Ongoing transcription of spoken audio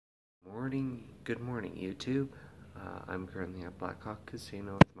Good morning, YouTube. I'm currently at Blackhawk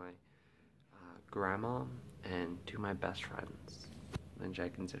Casino with my grandma and two of my best friends, which I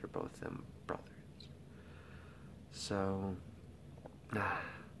consider both of them brothers. So, yeah.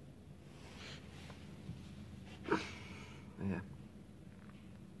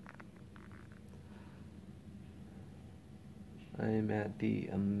 I'm at the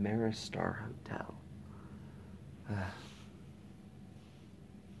Ameristar Hotel. I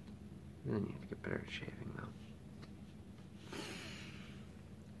really need to get better at shaving though.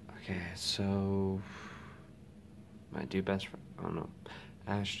 Okay, so my two best friends, oh no,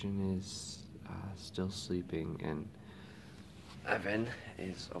 Ashton is still sleeping and Evan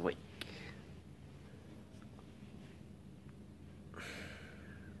is awake.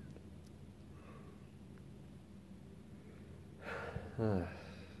 I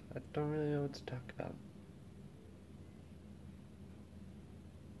don't really know what to talk about.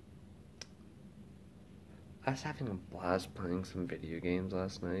 I was having a blast playing some video games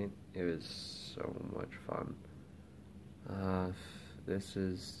last night. It was so much fun.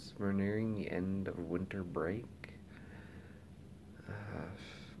 We're nearing the end of winter break.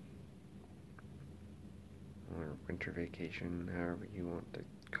 Or winter vacation, however you want to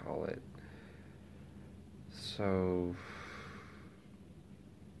call it. So,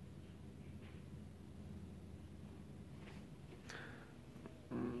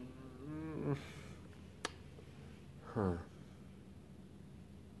 huh.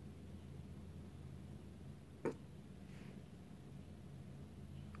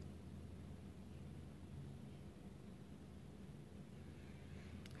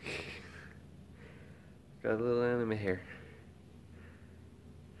 Got a little anime here.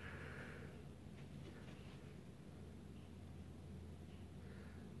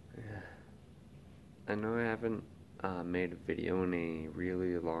 Yeah. I know I haven't made a video in a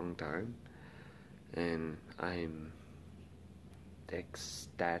really long time, and I'm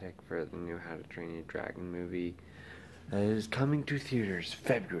ecstatic for the new How to Train Your Dragon movie that is coming to theaters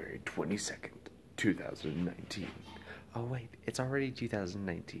February 22nd, 2019. Oh wait, it's already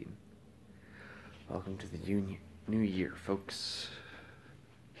 2019. Welcome to the new year, folks.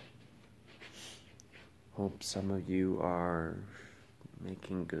 Hope some of you are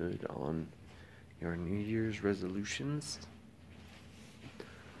making good on your New Year's resolutions.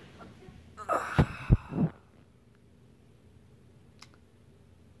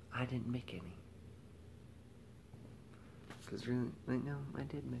 I didn't make any. Because really, right now, I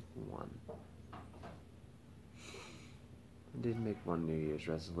did make one. I did make one New Year's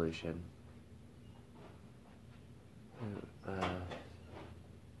resolution.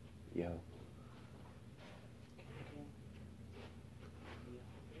 Yo.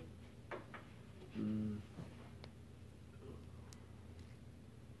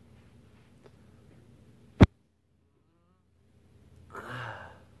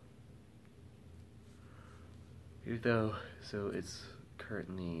 So it's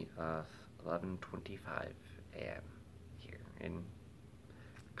currently 11:25 a.m. here in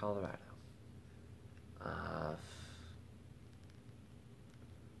Colorado.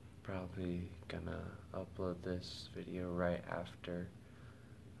 Probably gonna upload this video right after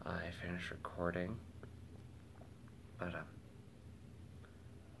I finish recording. But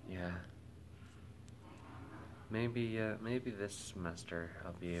yeah. Maybe this semester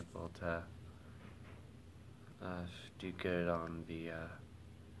I'll be able to do good on the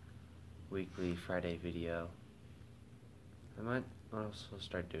weekly Friday video. I might also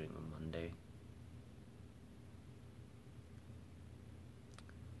start doing a Monday.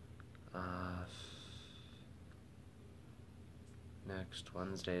 Next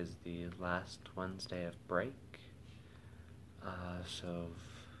Wednesday is the last Wednesday of break. So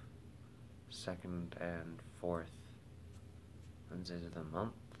 2nd and 4th Wednesdays of the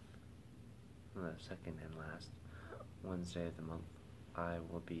month, the 2nd and last Wednesday of the month, I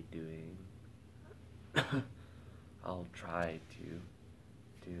will be doing, I'll try to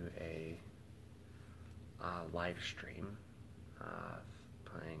do a live stream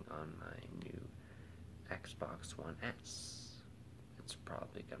playing on my new Xbox One S. It's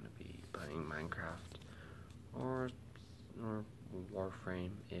probably going to be playing Minecraft or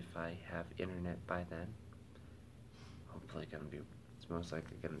Warframe if I have internet by then. Hopefully it's most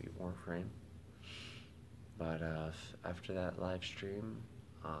likely gonna be Warframe. But after that live stream,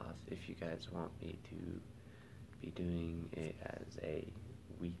 if you guys want me to be doing it as a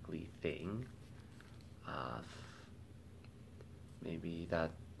weekly thing, maybe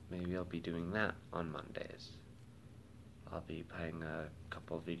I'll be doing that on Mondays. I'll be playing a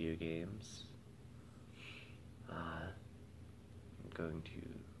couple video games. I'm going to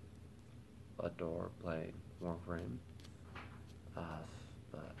adore playing Warframe.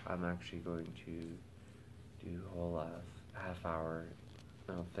 But I'm actually going to do a whole half-hour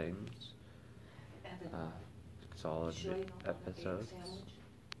things. Solid episodes.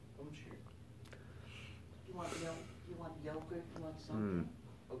 You want yogurt? You want something?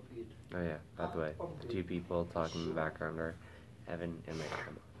 Oh yeah, by the way, the two people talking in the background are Evan and my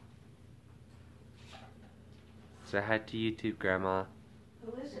grandma. Say hi to YouTube, Grandma.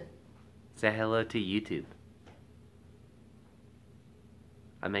 Who is it? Say hello to YouTube.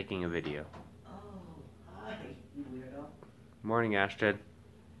 I'm making a video. Oh, hi, you weirdo. Morning, Ashton.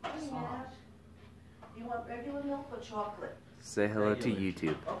 Morning, Ash. You want regular milk or chocolate? Say hello to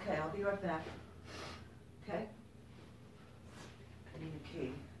YouTube. Okay, I'll be right back. Okay? I need a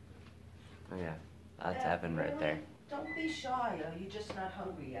key. Oh yeah, that's Evan right there. Don't be shy, or you're just not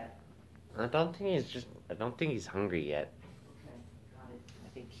hungry yet. I don't think he's hungry yet. Okay, got it. I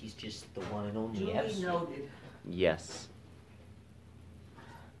think he's just the one and only Duly Epstein. noted. Yes.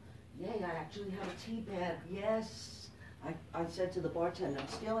 Yay, I actually have a tea bag, yes. I said to the bartender, I'm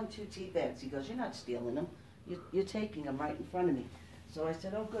stealing 2 tea bags. He goes, you're not stealing them. You're taking them right in front of me. So I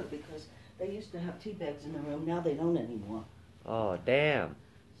said, oh good, because they used to have tea bags in the room, now they don't anymore. Oh, damn.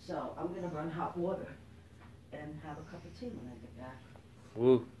 So I'm gonna run hot water and have a cup of tea when I get back.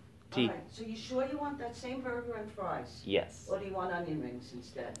 Woo. Tea. All right, so you sure you want that same burger and fries? Yes. Or do you want onion rings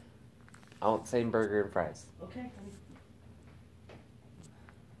instead? I want same burger and fries. Okay, honey.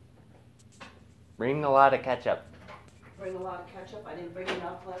 Bring a lot of ketchup. Bring a lot of ketchup? I didn't bring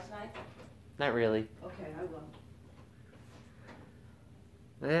enough last night? Not really. Okay, I will.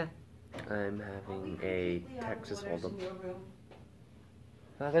 Yeah. I'm having a Texas Hold'em. In your room?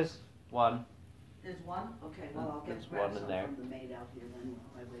 There's one. There's one? Okay, well, I'll There's get grab one in some there. from the maid out here then on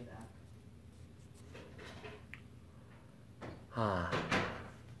my way back. Ah.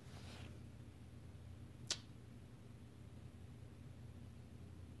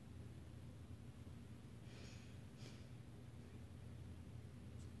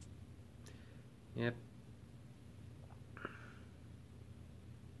 Yep.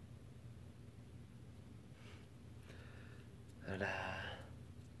 But,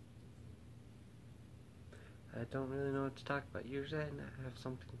 I don't really know what to talk about. Usually I have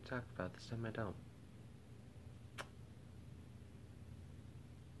something to talk about. This time I don't.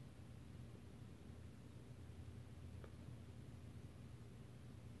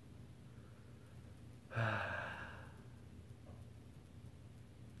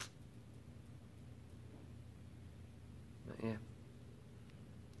 But yeah.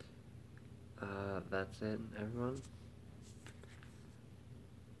 That's it, everyone.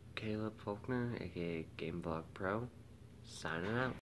 Caleb Faulkner, aka Game Vlog Pro, signing out.